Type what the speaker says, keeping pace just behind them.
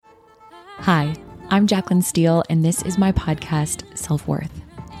Hi, I'm Jaclyn Steele, and this is my podcast, Self-Worth.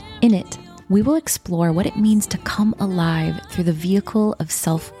 In it, we will explore what it means to come alive through the vehicle of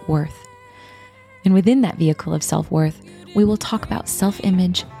self-worth. And within that vehicle of self-worth, we will talk about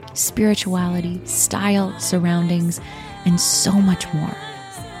self-image, spirituality, style, surroundings, and so much more.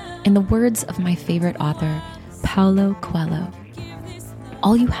 In the words of my favorite author, Paulo Coelho,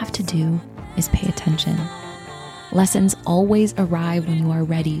 all you have to do is pay attention. Lessons always arrive when you are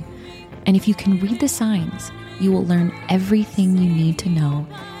ready. And if you can read the signs, you will learn everything you need to know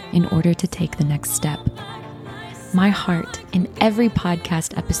in order to take the next step. My heart in every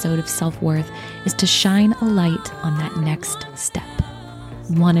podcast episode of Self-Worth is to shine a light on that next step,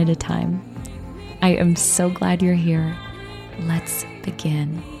 one at a time. I am so glad you're here. Let's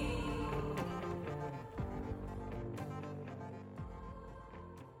begin.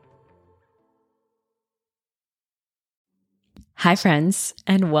 Hi, friends,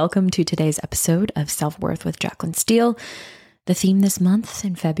 and welcome to today's episode of Self-Worth with Jaclyn Steele. The theme this month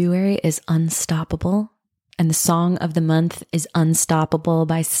in February is Unstoppable, and the song of the month is Unstoppable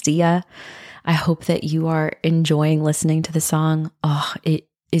by Sia. I hope that you are enjoying listening to the song. Oh, it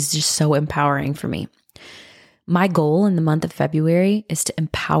is just so empowering for me. My goal in the month of February is to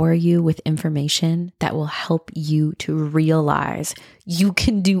empower you with information that will help you to realize you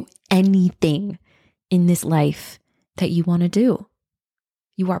can do anything in this life that you want to do.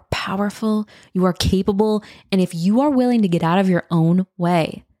 You are powerful, you are capable, and if you are willing to get out of your own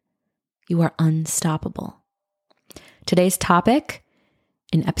way, you are unstoppable. Today's topic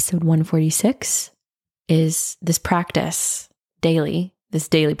in episode 146 is this daily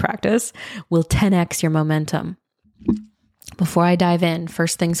practice will 10x your momentum. Before I dive in,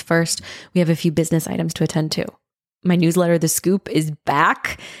 first things first, we have a few business items to attend to. My newsletter, The Scoop, is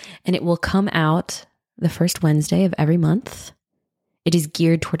back, and it will come out the first Wednesday of every month. It is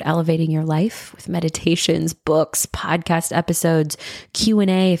geared toward elevating your life with meditations, books, podcast episodes,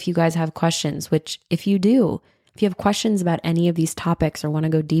 Q&A if you guys have questions, which if you have questions about any of these topics or want to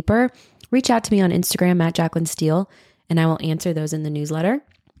go deeper, reach out to me on Instagram at Jaclyn Steele, and I will answer those in the newsletter.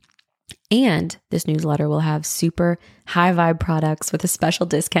 And this newsletter will have super high vibe products with a special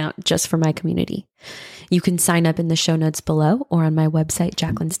discount just for my community. You can sign up in the show notes below or on my website,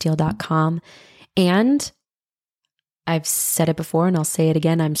 jaclynsteele.com. And I've said it before and I'll say it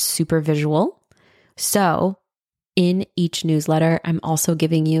again, I'm super visual. So in each newsletter, I'm also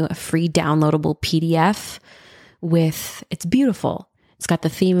giving you a free downloadable PDF it's beautiful. It's got the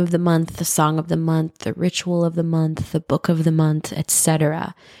theme of the month, the song of the month, the ritual of the month, the book of the month,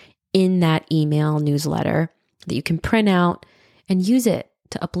 etc. in that email newsletter that you can print out and use it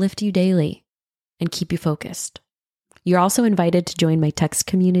to uplift you daily and keep you focused. You're also invited to join my text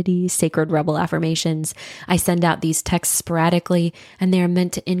community, Sacred Rebel Affirmations. I send out these texts sporadically, and they are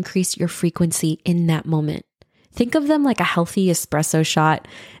meant to increase your frequency in that moment. Think of them like a healthy espresso shot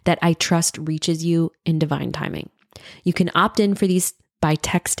that I trust reaches you in divine timing. You can opt in for these by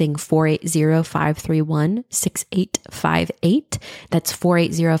texting 480-531-6858. That's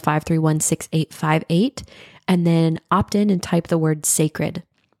 480-531-6858. And then opt in and type the word sacred.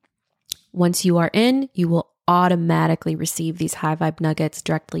 Once you are in, you will automatically receive these high vibe nuggets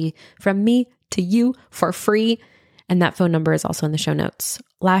directly from me to you for free. And that phone number is also in the show notes.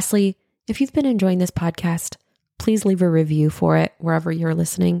 Lastly, if you've been enjoying this podcast, please leave a review for it wherever you're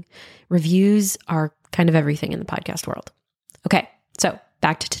listening. Reviews are kind of everything in the podcast world. Okay, so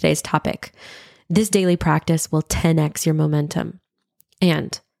back to today's topic. This daily practice will 10x your momentum.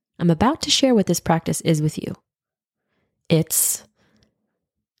 And I'm about to share what this practice is with you. It's,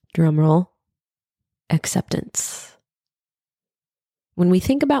 drumroll, acceptance. When we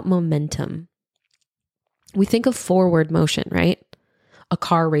think about momentum, we think of forward motion, right? A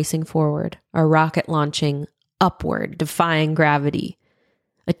car racing forward, a rocket launching upward, defying gravity,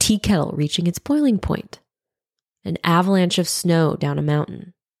 a tea kettle reaching its boiling point, an avalanche of snow down a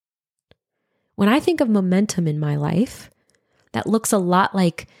mountain. When I think of momentum in my life, that looks a lot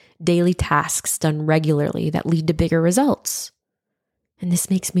like daily tasks done regularly that lead to bigger results. And this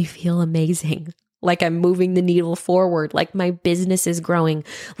makes me feel amazing. Like I'm moving the needle forward, like my business is growing,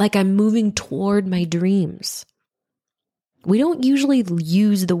 like I'm moving toward my dreams. We don't usually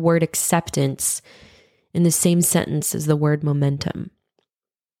use the word acceptance in the same sentence as the word momentum.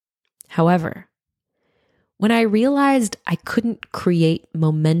 However, when I realized I couldn't create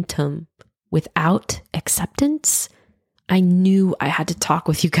momentum without acceptance, I knew I had to talk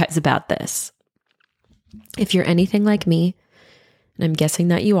with you guys about this. If you're anything like me, and I'm guessing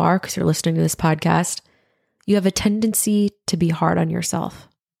that you are because you're listening to this podcast, you have a tendency to be hard on yourself.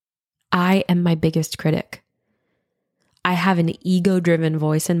 I am my biggest critic. I have an ego-driven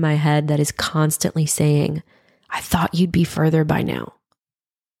voice in my head that is constantly saying, I thought you'd be further by now.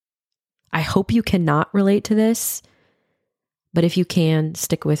 I hope you cannot relate to this, but if you can,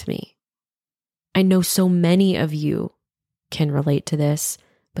 stick with me. I know so many of you can relate to this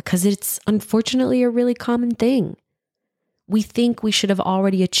because it's unfortunately a really common thing. We think we should have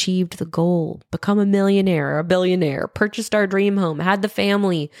already achieved the goal, become a millionaire or a billionaire, purchased our dream home, had the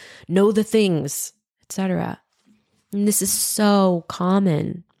family, know the things, etc. And this is so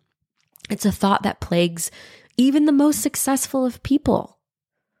common. It's a thought that plagues even the most successful of people.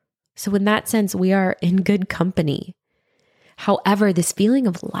 So in that sense, we are in good company. However, this feeling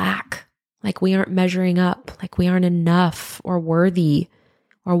of lack, like we aren't measuring up, like we aren't enough or worthy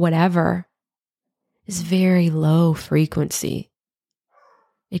or whatever, is very low frequency.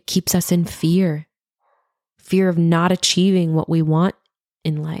 It keeps us in fear of not achieving what we want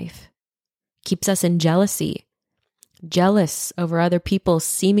in life. Keeps us in jealousy, jealous over other people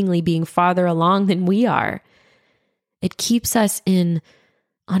seemingly being farther along than we are. It keeps us in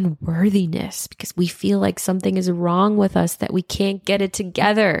unworthiness because we feel like something is wrong with us, that we can't get it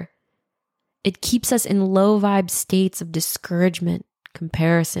together. It keeps us in low vibe states of discouragement,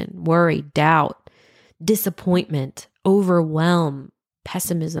 comparison, worry, doubt, disappointment, overwhelm,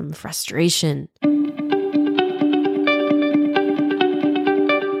 pessimism, frustration.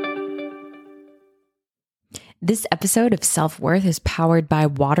 This episode of Self-Worth is powered by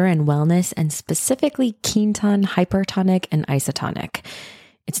Water and Wellness, and specifically Quinton, Hypertonic, and Isotonic.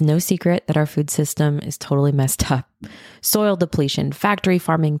 It's no secret that our food system is totally messed up. Soil depletion, factory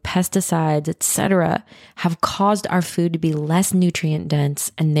farming, pesticides, etc. have caused our food to be less nutrient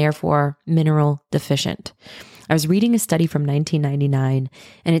dense and therefore mineral deficient. I was reading a study from 1999,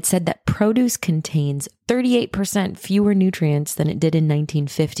 and it said that produce contains 38% fewer nutrients than it did in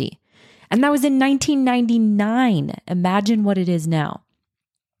 1950. And that was in 1999. Imagine what it is now.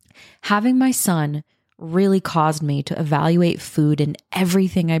 Having my son really caused me to evaluate food and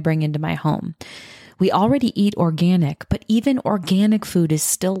everything I bring into my home. We already eat organic, but even organic food is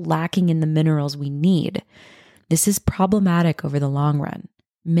still lacking in the minerals we need. This is problematic over the long run.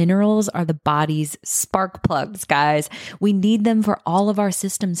 Minerals are the body's spark plugs, guys. We need them for all of our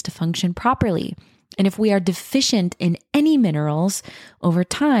systems to function properly. And if we are deficient in any minerals, over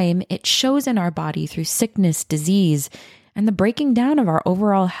time, it shows in our body through sickness, disease, and the breaking down of our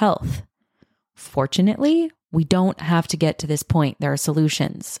overall health. Fortunately, we don't have to get to this point. There are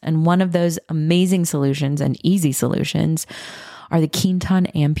solutions. And one of those amazing solutions and easy solutions are the Quinton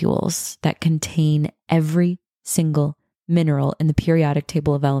ampules that contain every single mineral in the periodic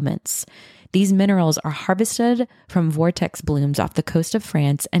table of elements. These minerals are harvested from vortex blooms off the coast of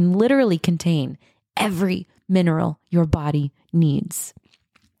France and literally contain every mineral your body needs.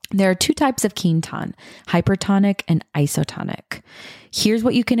 There are two types of Quinton, hypertonic and isotonic. Here's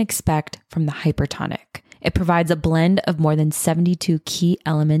what you can expect from the hypertonic. It provides a blend of more than 72 key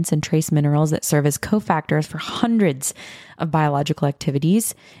elements and trace minerals that serve as cofactors for hundreds of biological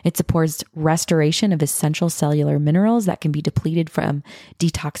activities. It supports restoration of essential cellular minerals that can be depleted from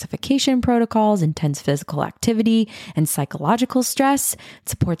detoxification protocols, intense physical activity, and psychological stress. It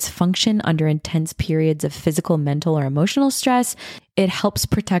supports function under intense periods of physical, mental, or emotional stress. It helps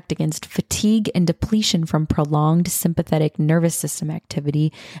protect against fatigue and depletion from prolonged sympathetic nervous system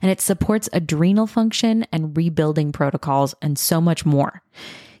activity, and it supports adrenal function and rebuilding protocols, and so much more.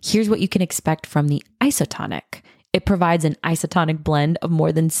 Here's what you can expect from the isotonic. It provides an isotonic blend of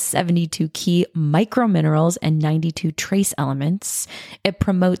more than 72 key microminerals and 92 trace elements. It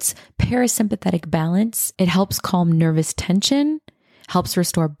promotes parasympathetic balance. It helps calm nervous tension, helps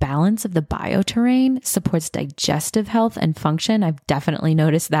restore balance of the bioterrain, supports digestive health and function. I've definitely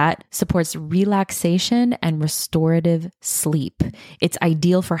noticed that. Supports relaxation and restorative sleep. It's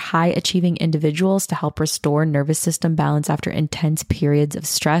ideal for high achieving individuals to help restore nervous system balance after intense periods of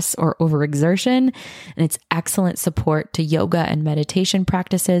stress or overexertion. And it's excellent support to yoga and meditation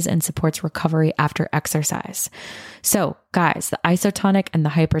practices and supports recovery after exercise. So guys, the isotonic and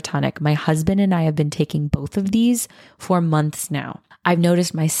the hypertonic, my husband and I have been taking both of these for months now. I've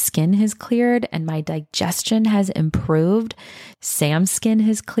noticed my skin has cleared and my digestion has improved. Sam's skin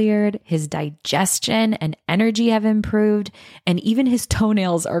has cleared, his digestion and energy have improved, and even his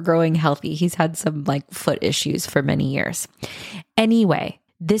toenails are growing healthy. He's had some foot issues for many years. Anyway,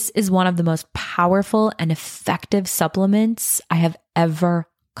 this is one of the most powerful and effective supplements I have ever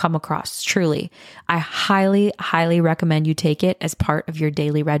come across, truly. I highly, highly recommend you take it as part of your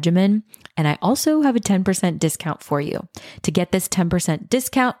daily regimen. And I also have a 10% discount for you. To get this 10%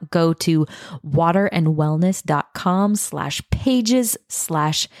 discount, go to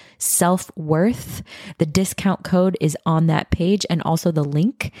waterandwellness.com/pages/self-worth. The discount code is on that page, and also the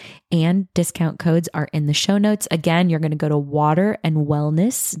link and discount codes are in the show notes. Again, you're going to go to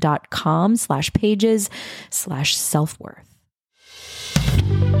waterandwellness.com/pages/self-worth.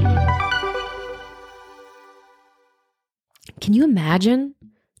 Can you imagine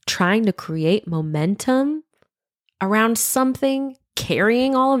trying to create momentum around something,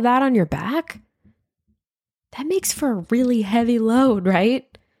 carrying all of that on your back? That makes for a really heavy load, right?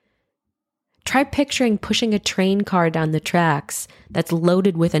 Try picturing pushing a train car down the tracks that's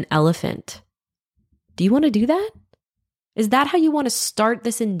loaded with an elephant. Do you want to do that? Is that how you want to start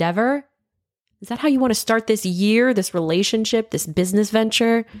this endeavor? Is that how you want to start this year, this relationship, this business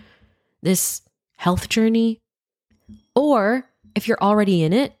venture, this health journey? Or if you're already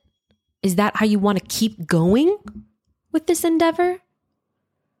in it, is that how you want to keep going with this endeavor?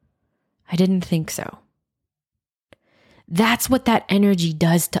 I didn't think so. That's what that energy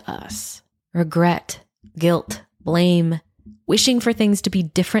does to us. Regret, guilt, blame, wishing for things to be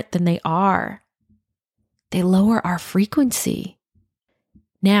different than they are. They lower our frequency.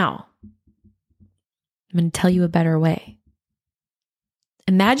 Now, I'm going to tell you a better way.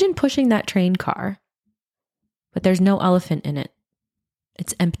 Imagine pushing that train car, but there's no elephant in it.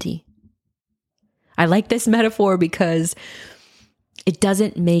 It's empty. I like this metaphor because it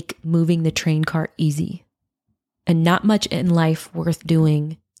doesn't make moving the train car easy. And not much in life worth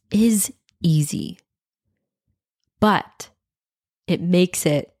doing is easy. But it makes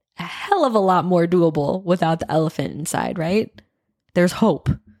it a hell of a lot more doable without the elephant inside, right? There's hope.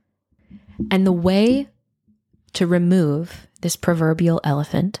 And the way to remove this proverbial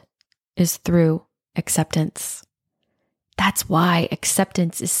elephant is through acceptance. That's why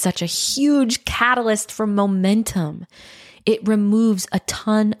acceptance is such a huge catalyst for momentum. It removes a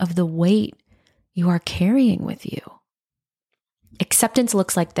ton of the weight you are carrying with you. Acceptance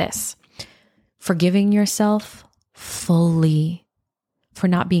looks like this: forgiving yourself fully for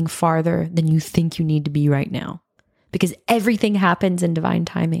not being farther than you think you need to be right now, because everything happens in divine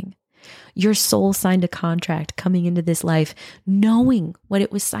timing. Your soul signed a contract coming into this life, knowing what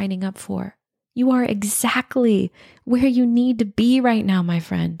it was signing up for. You are exactly where you need to be right now, my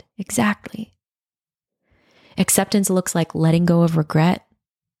friend. Exactly. Acceptance looks like letting go of regret,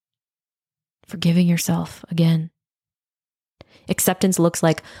 forgiving yourself again. Acceptance looks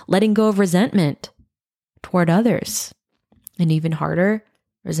like letting go of resentment toward others, and even harder,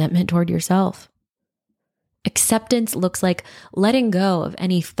 resentment toward yourself. Acceptance looks like letting go of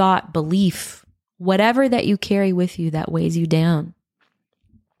any thought, belief, whatever that you carry with you that weighs you down.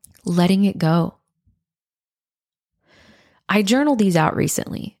 Letting it go. I journaled these out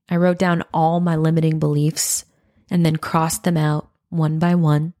recently. I wrote down all my limiting beliefs and then crossed them out one by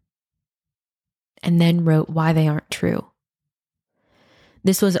one, and then wrote why they aren't true.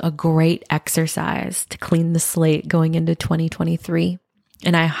 This was a great exercise to clean the slate going into 2023,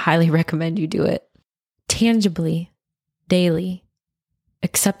 and I highly recommend you do it. Tangibly, daily,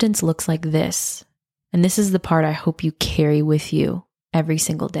 acceptance looks like this, and this is the part I hope you carry with you every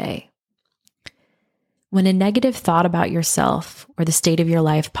single day. When a negative thought about yourself or the state of your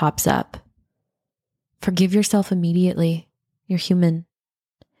life pops up, forgive yourself immediately. You're human.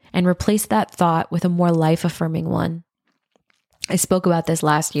 And replace that thought with a more life-affirming one. I spoke about this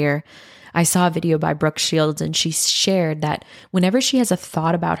last year. I saw a video by Brooke Shields, and she shared that whenever she has a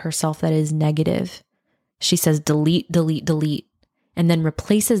thought about herself that is negative, she says delete, delete, delete, and then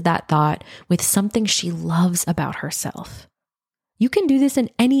replaces that thought with something she loves about herself. You can do this in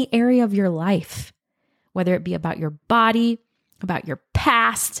any area of your life, whether it be about your body, about your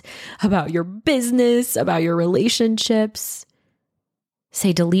past, about your business, about your relationships.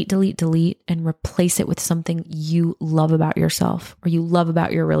 Say delete, delete, delete, and replace it with something you love about yourself, or you love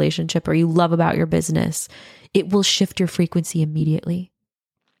about your relationship, or you love about your business. It will shift your frequency immediately.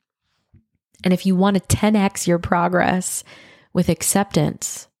 And if you want to 10x your progress with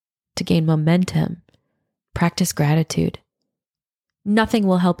acceptance to gain momentum, practice gratitude. Nothing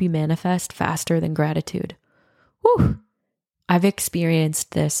will help you manifest faster than gratitude. Whew. I've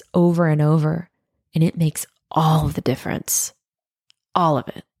experienced this over and over, and it makes all of the difference. All of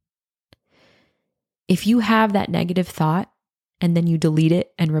it. If you have that negative thought and then you delete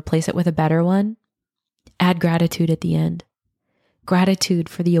it and replace it with a better one, add gratitude at the end. Gratitude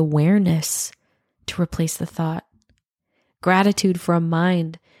for the awareness to replace the thought. Gratitude for a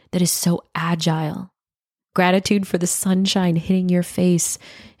mind that is so agile, Gratitude for the sunshine hitting your face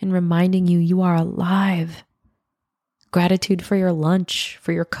and reminding you you are alive. Gratitude for your lunch,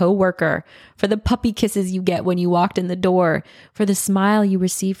 for your coworker, for the puppy kisses you get when you walked in the door, for the smile you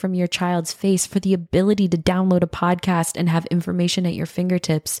receive from your child's face, for the ability to download a podcast and have information at your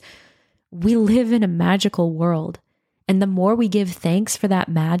fingertips. We live in a magical world, and the more we give thanks for that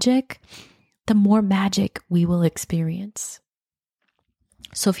magic, the more magic we will experience.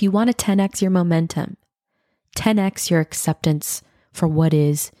 So if you want to 10x your momentum, 10x your acceptance for what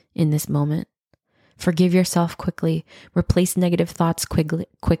is in this moment, forgive yourself quickly, replace negative thoughts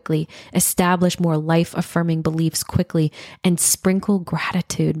quickly, establish more life-affirming beliefs quickly, and sprinkle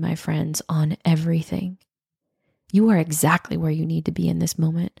gratitude, my friends, on everything. You are exactly where you need to be in this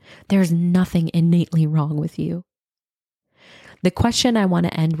moment. There's nothing innately wrong with you. The question I want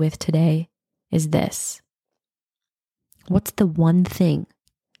to end with today is this. What's the one thing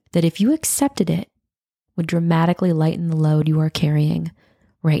that if you accepted it would dramatically lighten the load you are carrying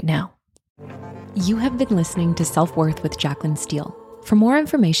right now? You have been listening to Self-Worth with Jaclyn Steele. For more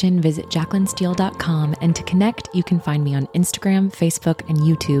information, visit jaclynsteele.com, and to connect, you can find me on Instagram, Facebook, and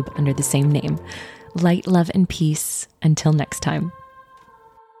YouTube under the same name. Light, love, and peace. Until next time.